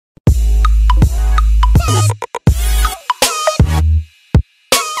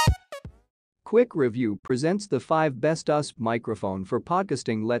Quick Review presents the 5 best USB microphone for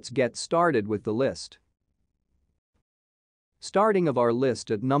podcasting. Let's get started with the list. Starting of our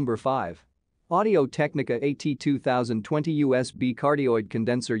list at number 5. Audio-Technica AT2020 USB Cardioid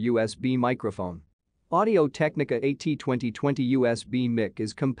Condenser USB Microphone. Audio-Technica AT2020 USB mic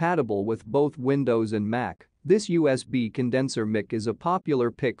is compatible with both Windows and Mac. This USB condenser mic is a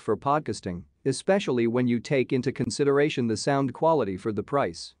popular pick for podcasting, especially when you take into consideration the sound quality for the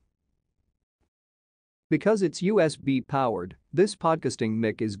price. Because it's USB powered, this podcasting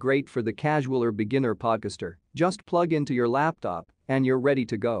mic is great for the casual or beginner podcaster. Just plug into your laptop and you're ready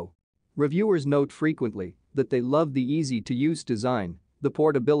to go. Reviewers note frequently that they love the easy-to-use design, the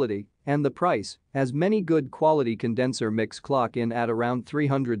portability, and the price, as many good quality condenser mics clock in at around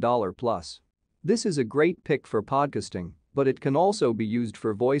 $300 plus. This is a great pick for podcasting, but it can also be used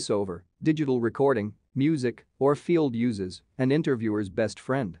for voiceover, digital recording, music, or field uses. An interviewer's best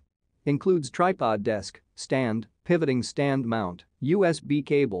friend. Includes tripod desk, stand, pivoting stand mount, USB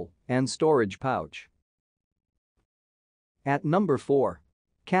cable, and storage pouch. At number 4.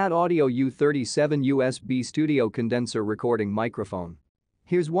 CAD Audio U37 USB Studio Condenser Recording Microphone.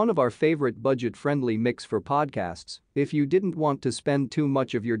 Here's one of our favorite budget-friendly mics for podcasts if you didn't want to spend too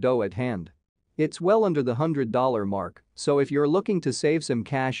much of your dough at hand. It's well under the $100 mark, so if you're looking to save some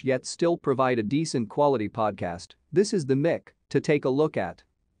cash yet still provide a decent quality podcast, this is the mic to take a look at.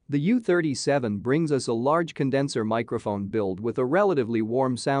 The U37 brings us a large condenser microphone build with a relatively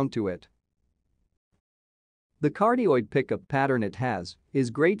warm sound to it. The cardioid pickup pattern it has is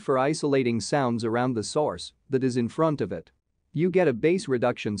great for isolating sounds around the source that is in front of it. You get a bass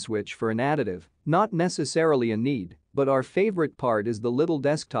reduction switch for an additive, not necessarily a need, but our favorite part is the little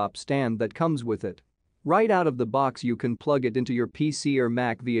desktop stand that comes with it. Right out of the box you can plug it into your PC or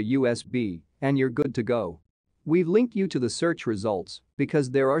Mac via USB, and you're good to go. We've linked you to the search results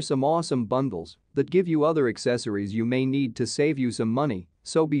because there are some awesome bundles that give you other accessories you may need to save you some money,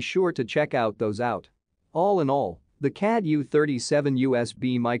 so be sure to check out those out. All in all, the CAD U37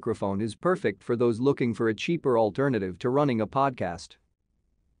 USB microphone is perfect for those looking for a cheaper alternative to running a podcast.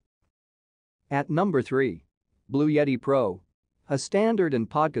 At number 3. Blue Yeti Pro. A standard in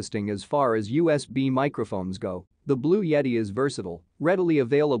podcasting as far as USB microphones go. The Blue Yeti is versatile, readily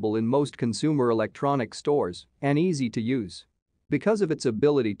available in most consumer electronics stores, and easy to use. Because of its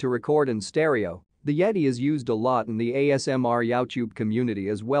ability to record in stereo, the Yeti is used a lot in the ASMR YouTube community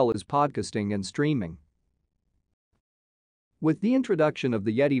as well as podcasting and streaming. With the introduction of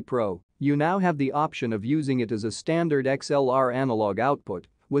the Yeti Pro, you now have the option of using it as a standard XLR analog output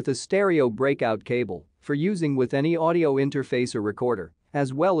with a stereo breakout cable for using with any audio interface or recorder,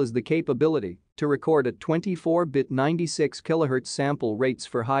 as well as the capability to record at 24-bit 96 kHz sample rates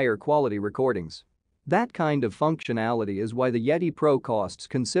for higher quality recordings. That kind of functionality is why the Yeti Pro costs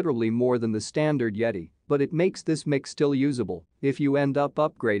considerably more than the standard Yeti, but it makes this mic still usable if you end up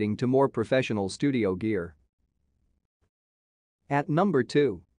upgrading to more professional studio gear. At number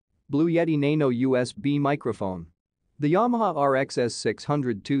 2. Blue Yeti Nano USB Microphone. The Yamaha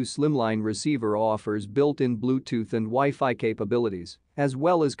RXS602 slimline receiver offers built-in Bluetooth and Wi-Fi capabilities, as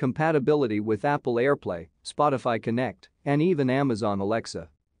well as compatibility with Apple AirPlay, Spotify Connect, and even Amazon Alexa.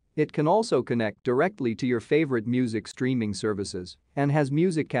 It can also connect directly to your favorite music streaming services and has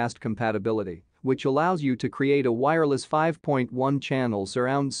MusicCast compatibility, which allows you to create a wireless 5.1-channel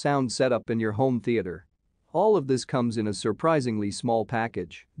surround sound setup in your home theater. All of this comes in a surprisingly small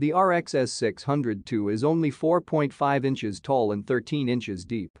package. The RXS602 is only 4.5 inches tall and 13 inches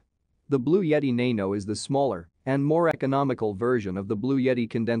deep. The Blue Yeti Nano is the smaller and more economical version of the Blue Yeti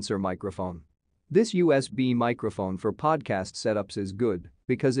condenser microphone. This USB microphone for podcast setups is good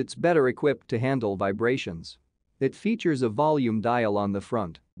because it's better equipped to handle vibrations. It features a volume dial on the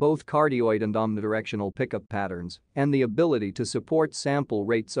front, both cardioid and omnidirectional pickup patterns, and the ability to support sample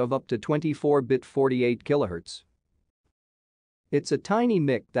rates of up to 24-bit 48 kHz. It's a tiny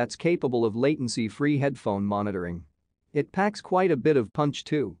mic that's capable of latency-free headphone monitoring. It packs quite a bit of punch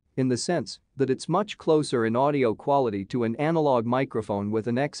too, in the sense that it's much closer in audio quality to an analog microphone with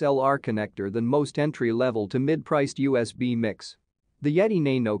an XLR connector than most entry-level to mid-priced USB mics. The Yeti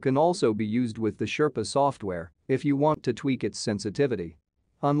Nano can also be used with the Sherpa software if you want to tweak its sensitivity.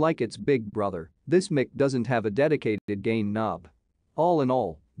 Unlike its big brother, this mic doesn't have a dedicated gain knob. All in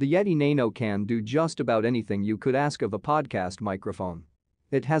all, the Yeti Nano can do just about anything you could ask of a podcast microphone.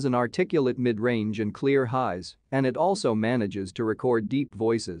 It has an articulate mid-range and clear highs, and it also manages to record deep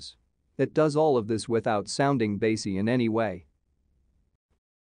voices. It does all of this without sounding bassy in any way.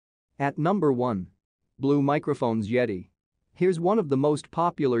 At number 1. Blue Microphones Yeti. Here's one of the most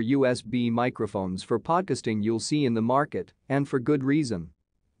popular USB microphones for podcasting you'll see in the market, and for good reason.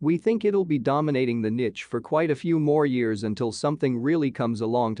 We think it'll be dominating the niche for quite a few more years until something really comes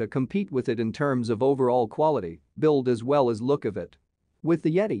along to compete with it in terms of overall quality, build as well as look of it. With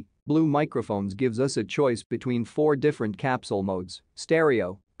the Yeti, Blue Microphones gives us a choice between 4 different capsule modes: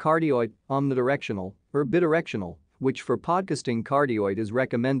 stereo, cardioid, omnidirectional, or bidirectional, which for podcasting cardioid is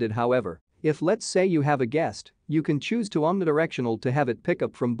recommended. However, if let's say you have a guest, you can choose to omnidirectional to have it pick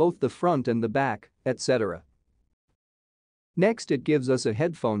up from both the front and the back, etc. Next, it gives us a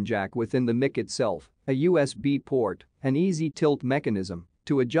headphone jack within the mic itself, a USB port, an easy tilt mechanism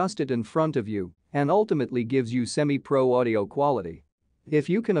to adjust it in front of you, and ultimately gives you semi-pro audio quality. If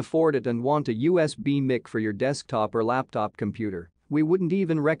you can afford it and want a USB mic for your desktop or laptop computer, we wouldn't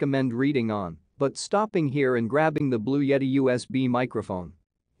even recommend reading on, but stopping here and grabbing the Blue Yeti USB microphone.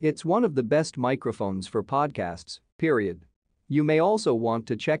 It's one of the best microphones for podcasts, period. You may also want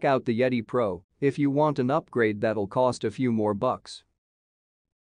to check out the Yeti Pro if you want an upgrade that'll cost a few more bucks.